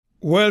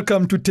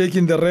Welcome to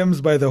Taking the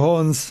Rams by the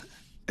Horns,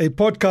 a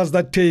podcast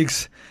that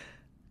takes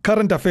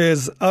current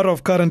affairs out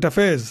of current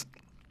affairs.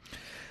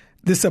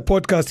 This is a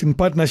podcast in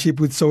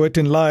partnership with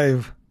Sowetan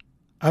Live.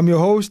 I'm your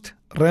host,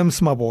 Rams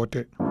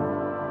Mabote.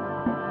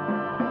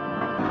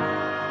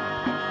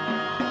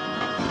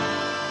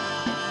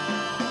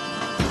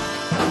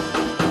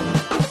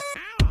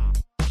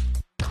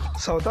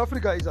 South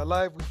Africa is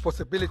alive with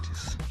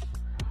possibilities.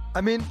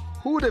 I mean,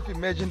 who would have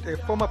imagined a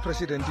former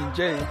president in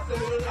jail?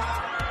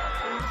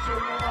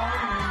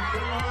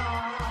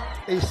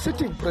 A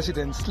sitting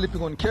president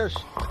sleeping on cash,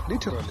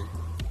 literally.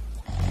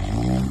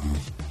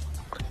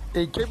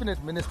 A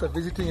cabinet minister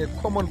visiting a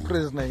common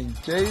prisoner in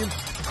jail.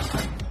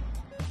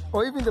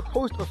 Or even the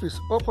post office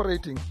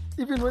operating,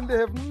 even when they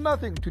have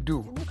nothing to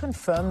do. Can you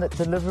confirm that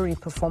delivery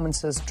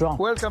performances dropped?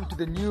 Welcome to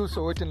the new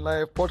Sowetan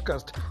Live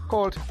podcast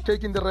called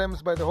Taking the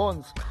Rams by the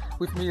Horns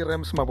with me,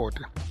 Rams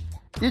Mabote.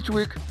 Each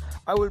week,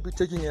 I will be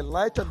taking a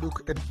lighter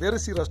look at very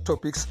serious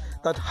topics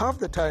that half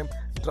the time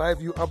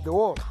drive you up the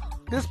wall.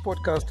 This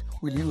podcast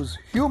will use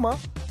humor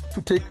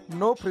to take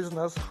no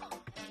prisoners,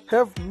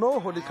 have no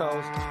holy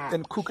cows,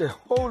 and cook a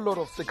whole lot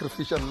of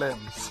sacrificial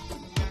lambs.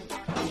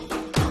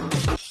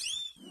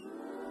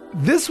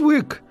 This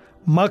week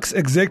marks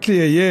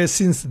exactly a year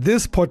since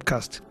this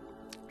podcast,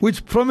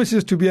 which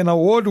promises to be an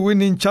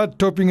award-winning,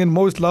 chart-topping and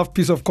most loved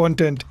piece of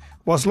content,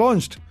 was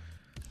launched.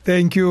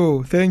 Thank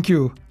you.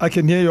 I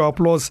can hear your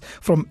applause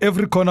from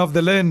every corner of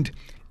the land,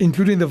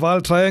 including the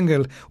Vaal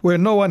Triangle, where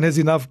no one has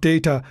enough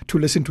data to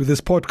listen to this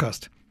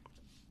podcast.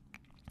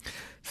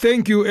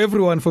 Thank you,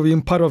 everyone, for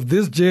being part of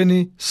this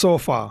journey so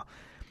far.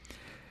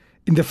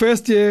 In the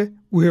first year,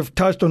 we have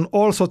touched on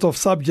all sorts of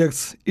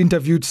subjects,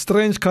 interviewed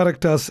strange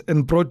characters,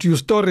 and brought you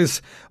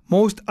stories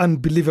most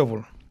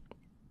unbelievable.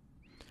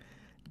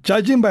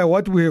 Judging by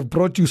what we have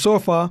brought you so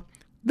far,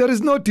 there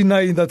is no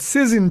denying that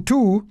Season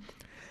 2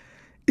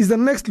 is the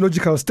next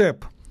logical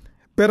step.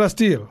 Better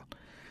still,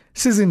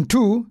 Season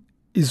 2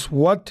 is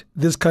what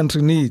this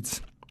country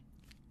needs.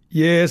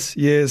 Yes,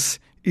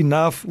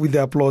 enough with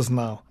the applause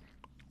now.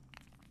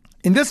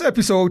 In this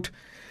episode,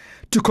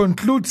 to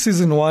conclude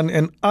Season 1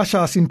 and usher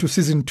us into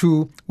Season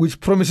 2,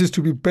 which promises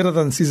to be better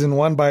than Season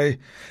 1 by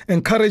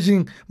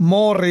encouraging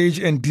more rage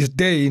and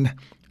disdain,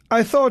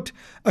 I thought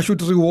I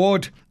should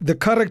reward the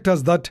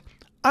characters that,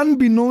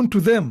 unbeknown to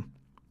them,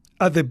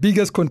 are the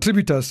biggest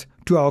contributors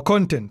to our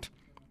content: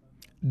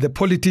 the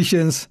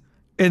politicians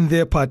and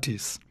their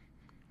parties.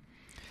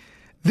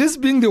 This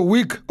being the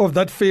week of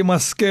that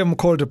famous scam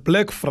called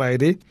Black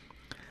Friday,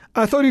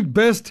 I thought it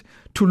best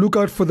to look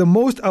out for the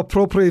most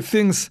appropriate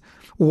things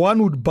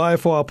one would buy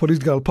for our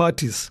political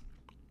parties.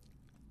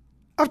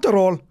 After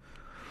all,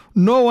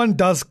 no one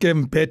does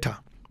scam better.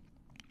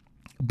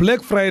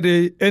 Black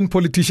Friday and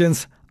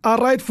politicians are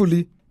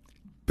rightfully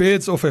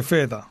birds of a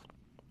feather.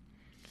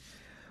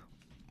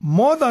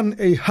 More than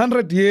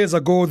 100 years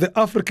ago, the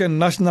African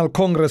National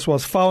Congress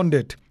was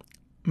founded,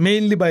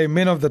 mainly by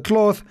men of the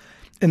cloth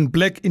and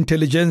black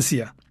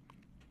intelligentsia.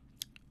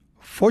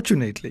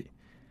 Fortunately,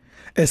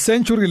 a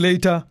century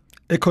later,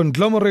 a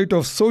conglomerate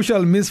of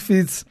social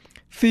misfits,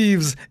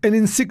 thieves, and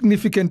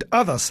insignificant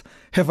others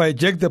have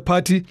hijacked the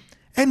party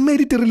and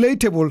made it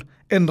relatable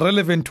and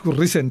relevant to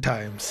recent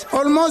times.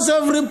 Almost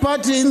every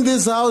party in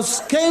this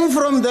house came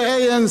from the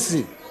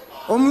ANC.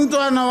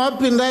 Umntwana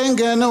waphinda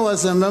ingene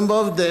was a member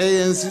of the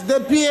ANC. The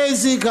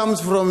PAC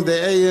comes from the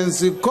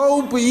ANC.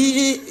 COPE,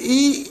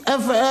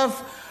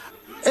 EFF,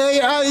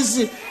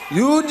 AIC,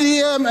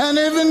 UDM, and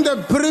even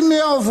the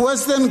Premier of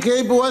Western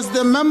Cape was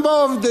the member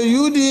of the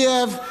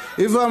UDF,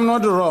 if I'm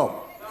not wrong.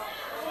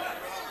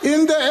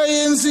 In the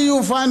ANC,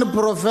 you find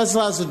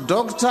professors,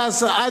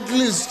 doctors,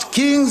 athletes,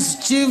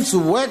 kings, chiefs,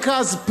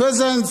 workers,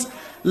 peasants,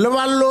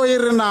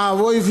 lawyer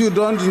now, if you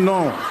don't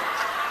know.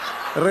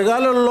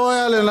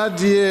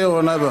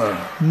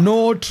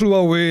 No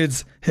truer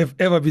words have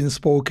ever been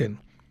spoken.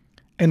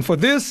 And for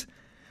this,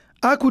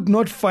 I could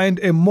not find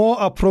a more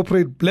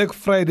appropriate Black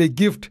Friday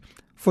gift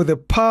for the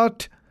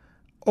part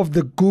of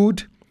the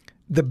good,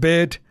 the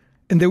bad,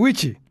 and the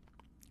witchy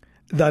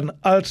than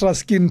Ultra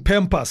Skin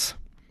Pampers.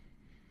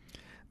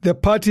 The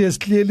party has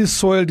clearly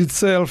soiled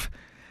itself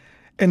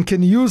and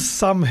can use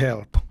some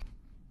help.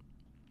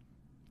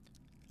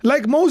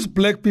 Like most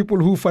black people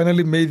who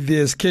finally made the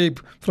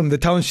escape from the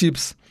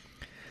townships,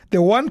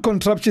 the one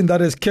contraption that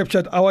has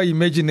captured our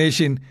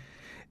imagination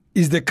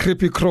is the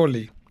creepy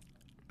crawly,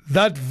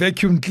 that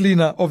vacuum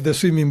cleaner of the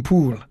swimming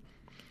pool.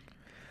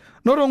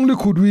 Not only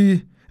could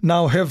we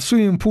now have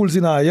swimming pools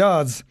in our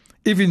yards,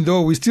 even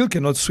though we still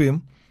cannot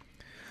swim,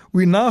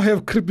 we now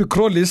have creepy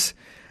crawlies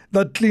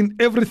that clean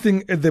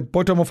everything at the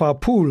bottom of our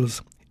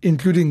pools,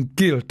 including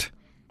guilt.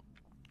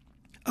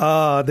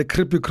 The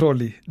creepy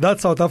crawly, that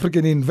South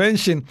African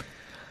invention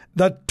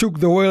that took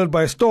the world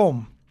by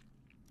storm.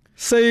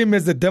 Same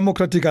as the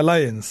Democratic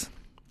Alliance.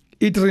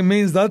 It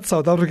remains that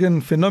South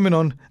African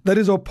phenomenon that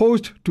is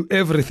opposed to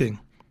everything.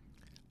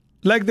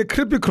 Like the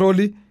creepy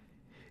crawly,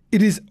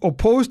 it is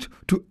opposed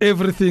to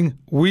everything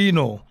we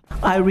know.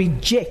 I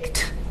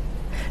reject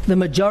the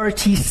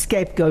majority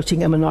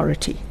scapegoating a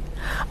minority.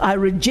 I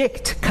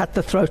reject cut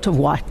the throat of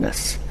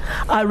whiteness.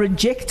 I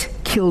reject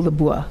kill the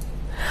Boer.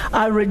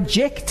 I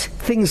reject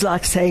things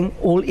like saying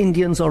all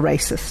Indians are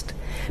racist,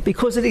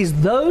 because it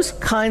is those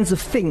kinds of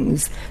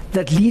things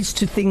that leads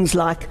to things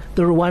like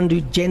the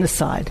Rwanda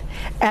genocide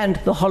and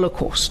the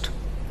Holocaust.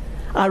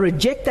 I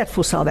reject that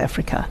for South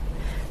Africa.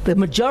 The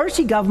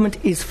majority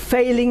government is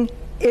failing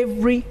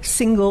every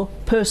single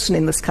person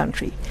in this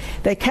country.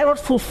 They cannot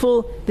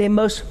fulfill their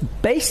most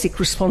basic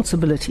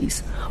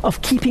responsibilities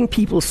of keeping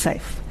people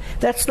safe.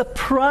 That's the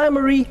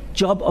primary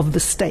job of the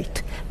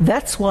state.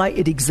 That's why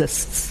it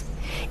exists.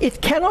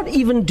 It cannot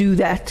even do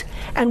that.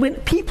 And when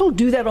people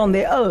do that on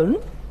their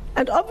own,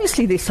 and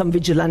obviously there's some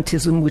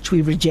vigilantism which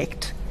we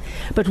reject,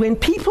 but when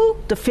people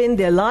defend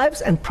their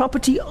lives and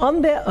property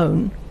on their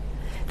own,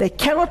 they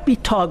cannot be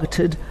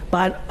targeted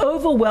by an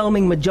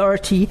overwhelming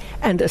majority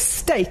and a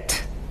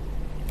state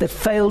that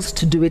fails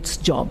to do its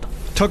job.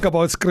 Talk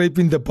about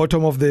scraping the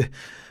bottom of the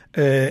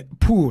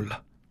pool.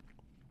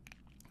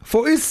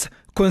 For its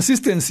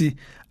consistency,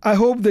 I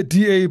hope the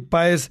DA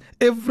buys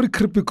every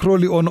creepy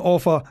crawly on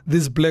offer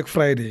this Black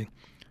Friday.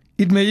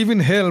 It may even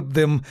help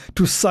them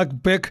to suck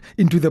back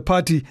into the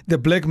party the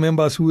black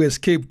members who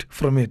escaped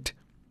from it.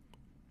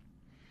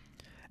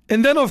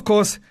 And then, of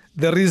course,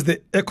 there is the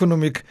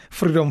economic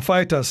freedom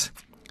fighters.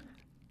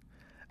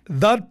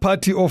 That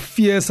party of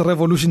fierce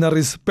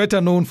revolutionaries, better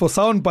known for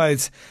sound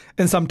bites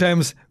and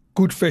sometimes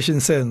good fashion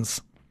sense.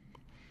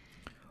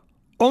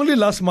 Only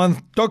last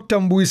month, Dr.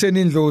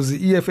 Mbuyiseni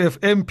Ndlozi, EFF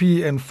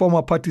MP and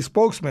former party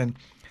spokesman,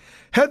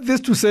 had this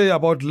to say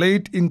about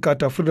late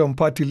Inkatha Freedom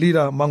Party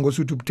leader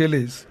Mangosuthu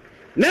Buthelezi.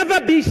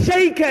 Never be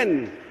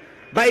shaken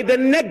by the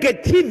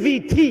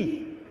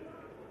negativity.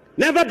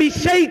 Never be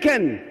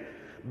shaken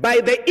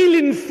by the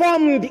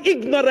ill-informed,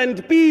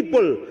 ignorant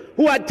people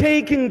who are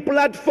taking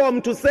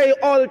platform to say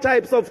all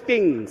types of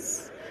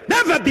things.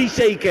 Never be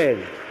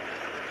shaken.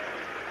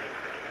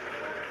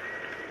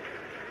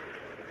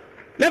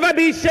 Never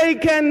be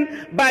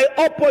shaken by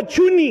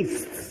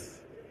opportunists,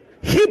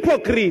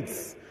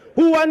 hypocrites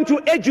who want to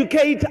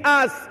educate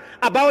us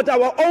about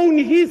our own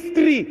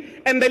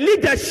history and the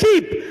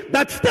leadership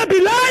that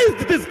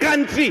stabilized this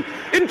country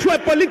into a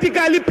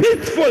politically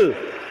peaceful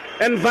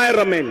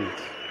environment.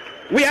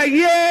 We are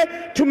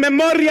here to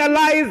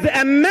memorialize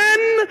a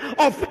man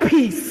of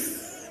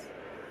peace.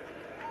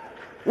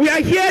 We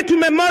are here to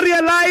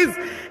memorialize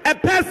a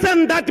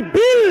person that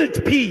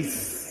built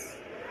peace.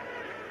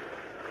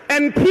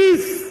 And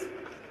peace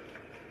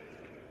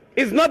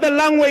is not the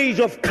language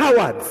of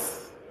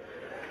cowards.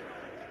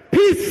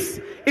 Peace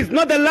is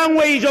not the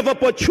language of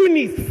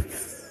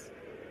opportunists.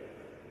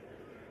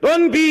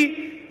 Don't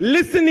be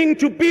listening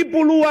to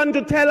people who want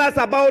to tell us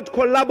about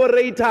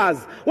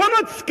collaborators. We're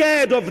not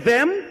scared of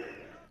them.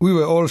 We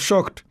were all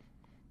shocked,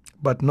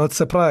 but not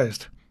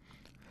surprised.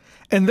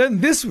 And then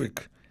this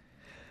week,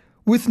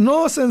 with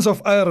no sense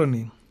of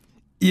irony,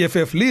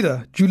 EFF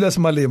leader Julius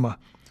Malema,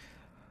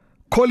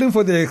 calling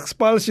for the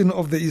expulsion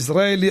of the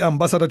Israeli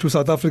ambassador to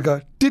South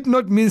Africa, did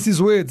not mince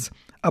his words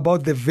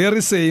about the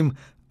very same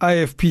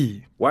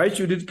IFP. Why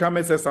should it come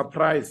as a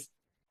surprise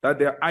that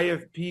the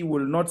IFP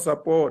will not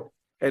support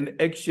an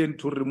action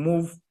to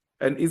remove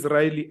an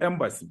Israeli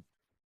embassy?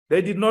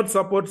 They did not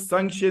support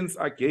sanctions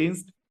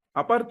against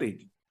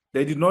apartheid.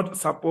 They did not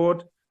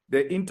support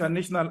the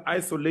international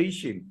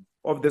isolation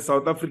of the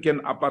South African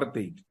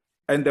apartheid.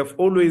 And they've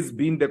always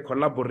been the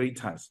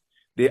collaborators.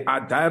 They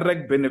are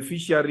direct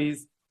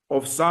beneficiaries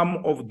of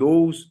some of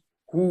those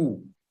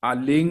who are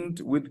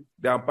linked with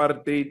the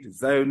apartheid,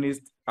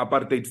 Zionist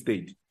apartheid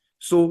state.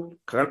 So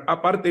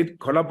apartheid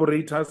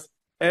collaborators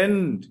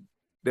and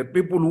the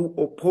people who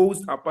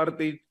opposed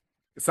apartheid,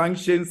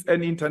 sanctions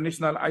and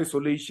international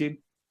isolation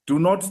do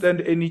not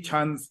stand any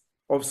chance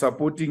of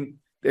supporting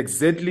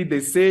exactly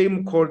the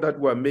same call that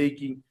we're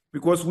making,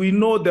 because we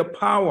know the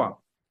power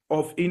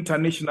of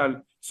international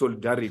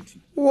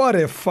solidarity. What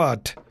a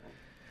fart.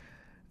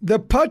 The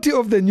party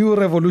of the new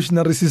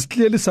revolutionaries is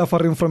clearly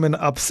suffering from an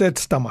upset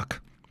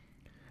stomach.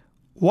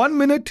 1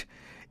 minute,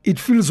 it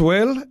feels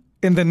well,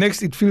 and the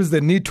next it feels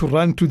the need to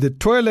run to the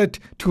toilet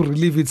to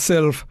relieve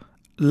itself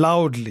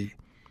loudly.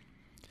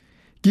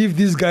 Give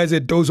these guys a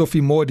dose of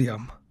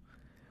Imodium.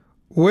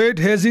 Word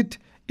has it,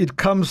 it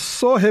comes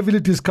so heavily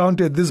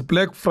discounted this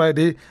Black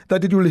Friday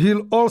that it will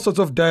heal all sorts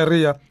of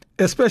diarrhea,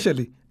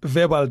 especially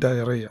verbal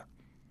diarrhea.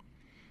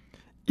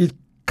 It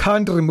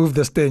can't remove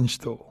the stench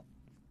though.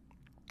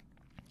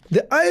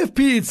 The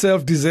IFP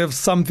itself deserves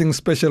something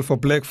special for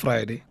Black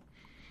Friday.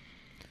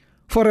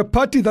 For a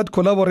party that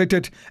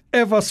collaborated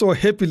ever so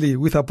happily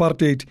with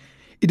apartheid,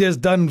 it has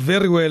done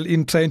very well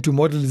in trying to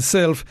model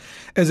itself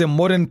as a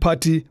modern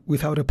party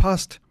without a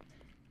past.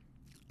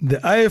 The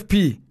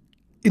IFP,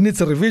 in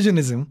its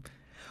revisionism,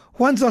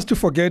 wants us to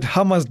forget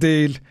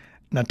Hammarsdale,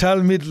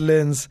 Natal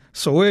Midlands,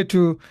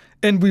 Soweto,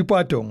 and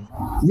Boipatong.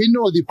 We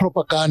know the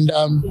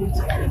propaganda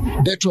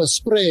that was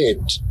spread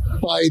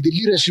by the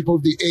leadership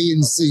of the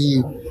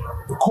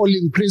ANC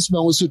calling Prince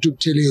Mangosuthu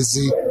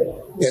Buthelezi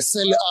a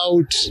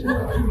sellout,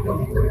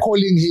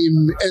 calling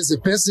him as a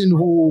person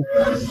who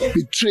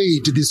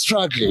betrayed the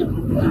struggle.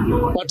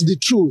 But the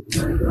truth,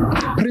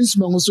 Prince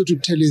Mangosuthu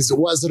Buthelezi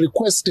was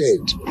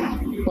requested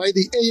by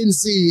the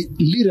ANC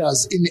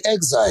leaders in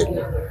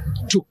exile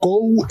to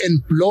go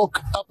and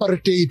block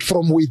apartheid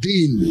from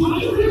within.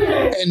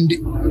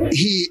 And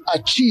he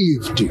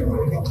achieved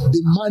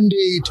the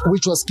mandate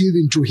which was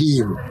given to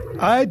him.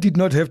 I did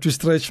not have to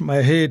stretch my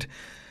head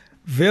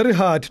very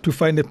hard to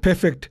find a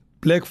perfect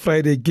Black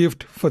Friday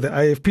gift for the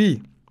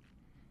IFP.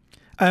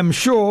 I am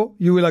sure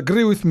you will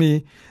agree with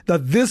me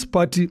that this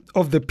party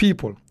of the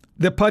people,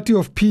 the party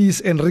of peace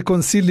and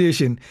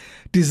reconciliation,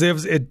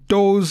 deserves a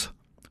dose,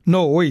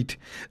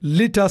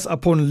 liters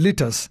upon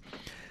liters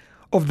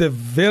of the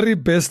very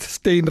best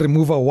stain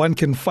remover one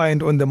can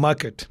find on the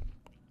market.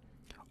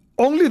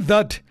 Only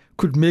that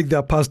could make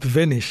their past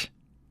vanish,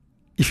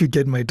 if you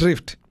get my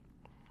drift.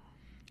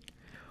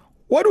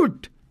 What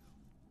would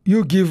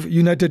you give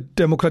United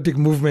Democratic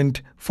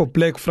Movement for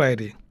Black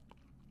Friday?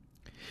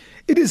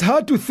 It is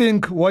hard to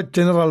think what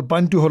General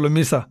Bantu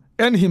Holomisa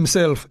and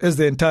himself as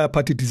the entire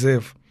party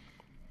deserve.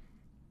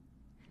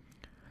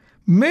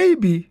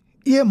 Maybe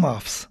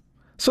earmuffs,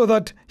 so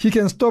that he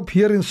can stop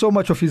hearing so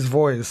much of his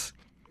voice.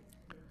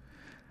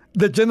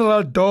 The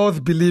general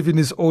doth believe in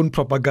his own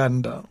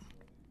propaganda.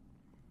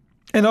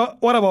 And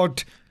what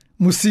about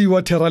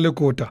Musiwa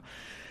Teralekota,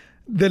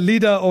 the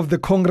leader of the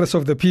Congress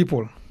of the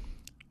People,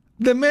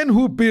 the man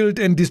who built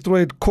and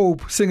destroyed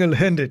COPE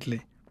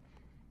single-handedly?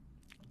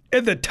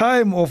 At the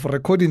time of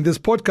recording this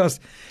podcast,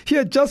 he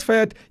had just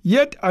fired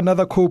yet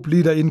another COPE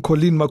leader in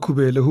Colleen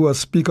Makubele, who was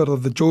Speaker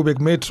of the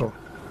Joburg Metro.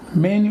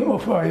 Many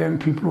of our young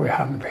people were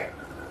hung there.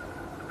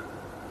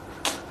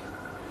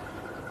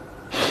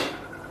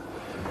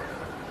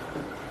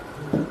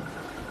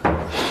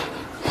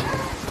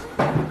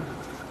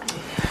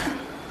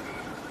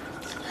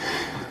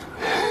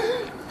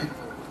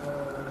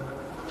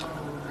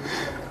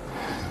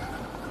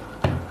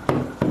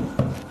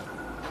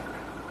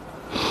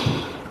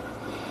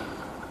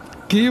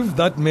 Give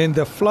that man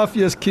the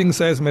fluffiest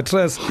king-size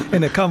mattress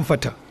and a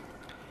comforter.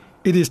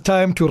 It is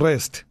time to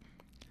rest.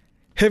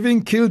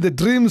 Having killed the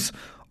dreams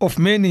of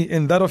many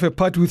and that of a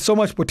party with so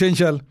much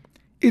potential,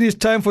 it is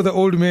time for the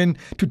old man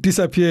to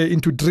disappear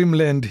into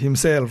dreamland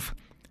himself.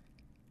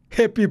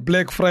 Happy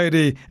Black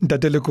Friday,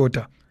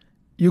 Ntatelekota.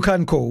 You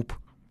can't cope.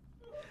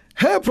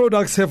 Hair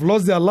products have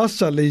lost their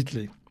luster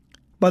lately,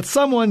 but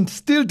someone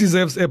still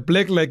deserves a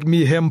black like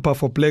me hamper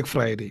for Black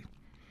Friday.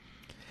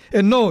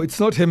 And no, it's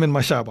not Herman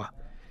Mashaba.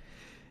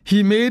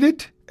 He made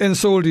it and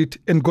sold it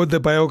and got the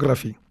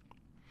biography.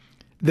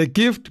 The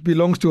gift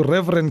belongs to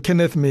Reverend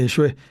Kenneth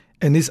Meshwe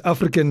and his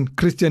African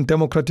Christian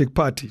Democratic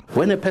Party.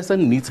 When a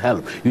person needs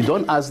help, you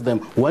don't ask them,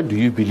 what do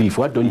you believe,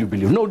 what don't you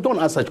believe? No, don't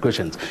ask such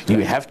questions.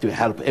 You have to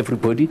help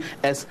everybody,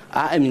 as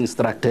I am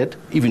instructed,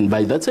 even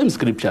by that same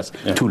scriptures,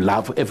 to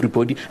love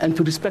everybody and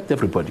to respect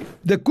everybody.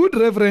 The good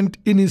Reverend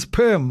in his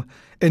perm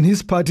and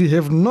his party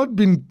have not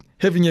been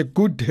having a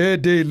good hair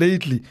day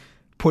lately,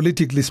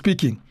 politically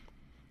speaking.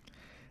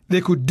 They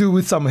could do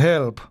with some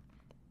help.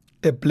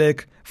 A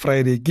Black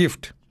Friday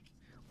gift.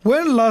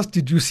 When last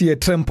did you see a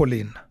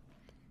trampoline?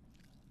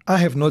 I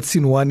have not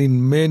seen one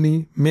in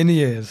many, many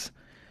years.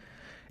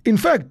 In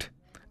fact,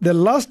 the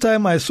last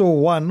time I saw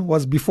one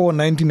was before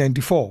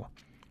 1994.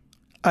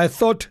 I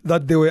thought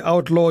that they were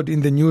outlawed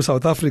in the New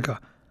South Africa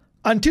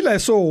until I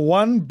saw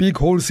one big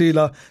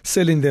wholesaler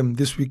selling them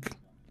this week.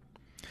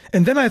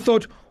 And then I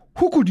thought,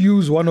 who could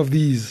use one of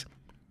these?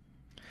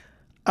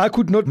 I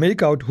could not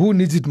make out who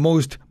needs it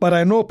most, but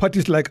I know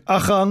parties like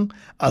Ahang,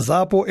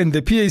 Azapo and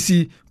the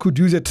PAC could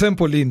use a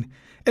trampoline,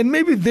 and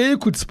maybe they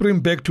could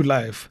spring back to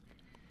life.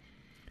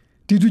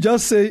 Did you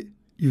just say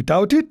you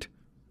doubt it?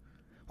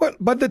 Well,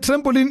 but the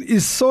trampoline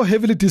is so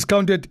heavily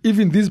discounted,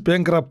 even these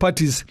bankrupt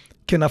parties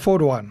can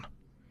afford one.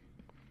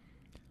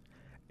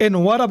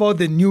 And what about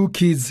the new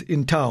kids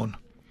in town?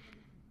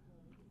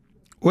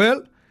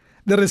 Well,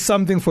 there is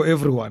something for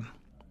everyone.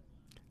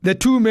 The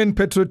two-man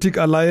patriotic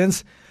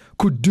alliance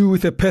could do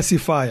with a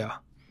pacifier.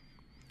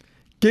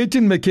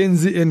 Caitlin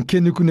McKenzie and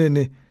Kenny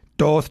Kunene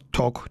doth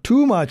talk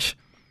too much.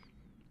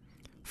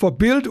 For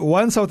Build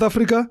One South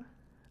Africa,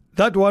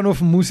 that one of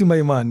Musi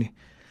Maimane,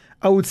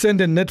 I would send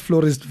a net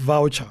florist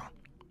voucher.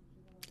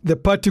 The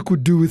party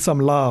could do with some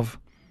love.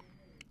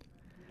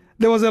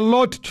 There was a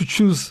lot to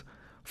choose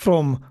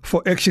from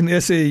for Action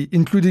SA,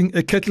 including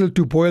a kettle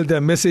to boil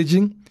their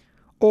messaging,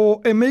 or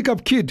a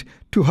makeup kit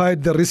to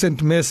hide the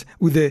recent mess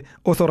with the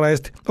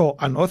authorized or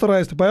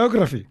unauthorized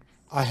biography.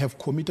 I have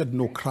committed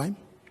no crime.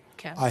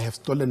 Okay. I have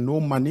stolen no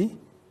money.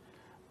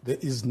 There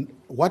is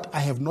what I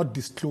have not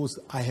disclosed.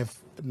 I have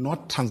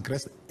not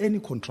transgressed any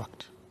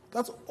contract.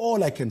 That's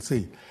all I can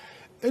say.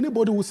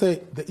 Anybody who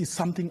say there is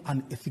something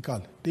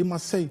unethical, they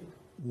must say,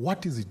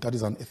 what is it that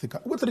is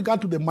unethical? With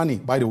regard to the money,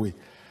 by the way,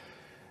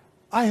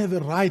 I have a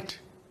right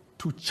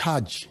to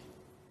charge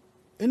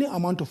any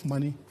amount of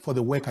money for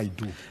the work I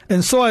do.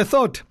 And so I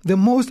thought the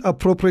most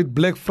appropriate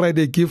Black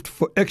Friday gift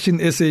for Action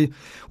SA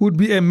would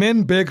be a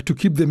man bag to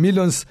keep the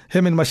millions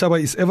Herman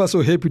Mashaba is ever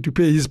so happy to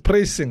pay his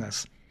praise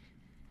singers.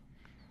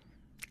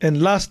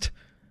 And last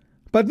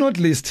but not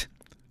least,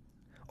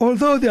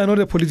 although they are not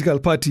a political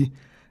party,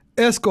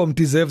 Eskom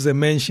deserves a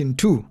mention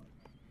too.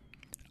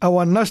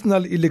 Our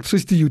national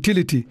electricity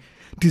utility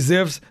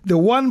deserves the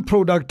one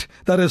product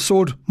that has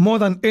sold more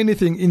than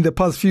anything in the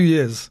past few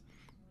years: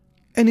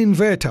 an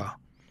inverter.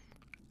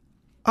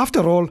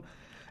 After all,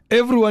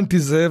 everyone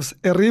deserves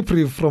a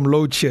reprieve from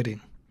load shedding.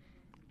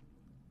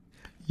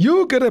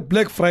 You get a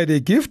Black Friday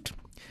gift.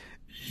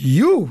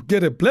 You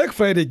get a Black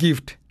Friday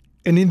gift.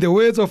 And in the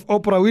words of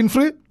Oprah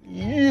Winfrey,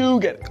 you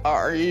get a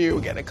car, you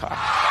get a car.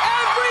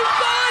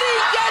 Everybody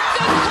gets a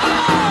car!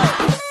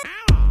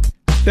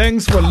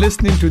 Thanks for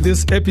listening to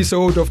this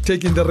episode of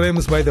Taking the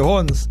Rams by the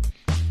Horns.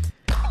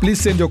 Please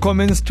send your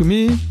comments to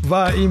me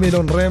via email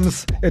on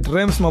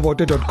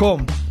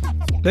rams@ramsmabote.com.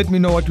 Let me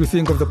know what you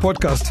think of the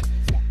podcast.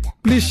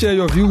 Please share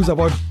your views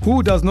about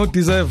who does not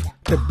deserve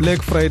a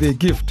Black Friday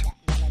gift.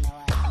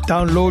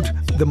 Download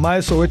the My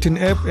Sowetan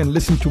app and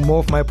listen to more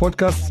of my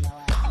podcasts.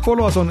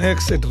 Follow us on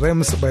X at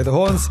Rams by the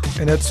Horns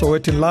and at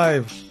Sowetan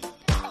Live.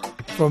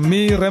 From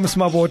me, Rams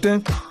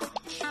Mabote,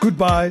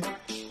 goodbye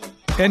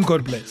and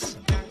God bless.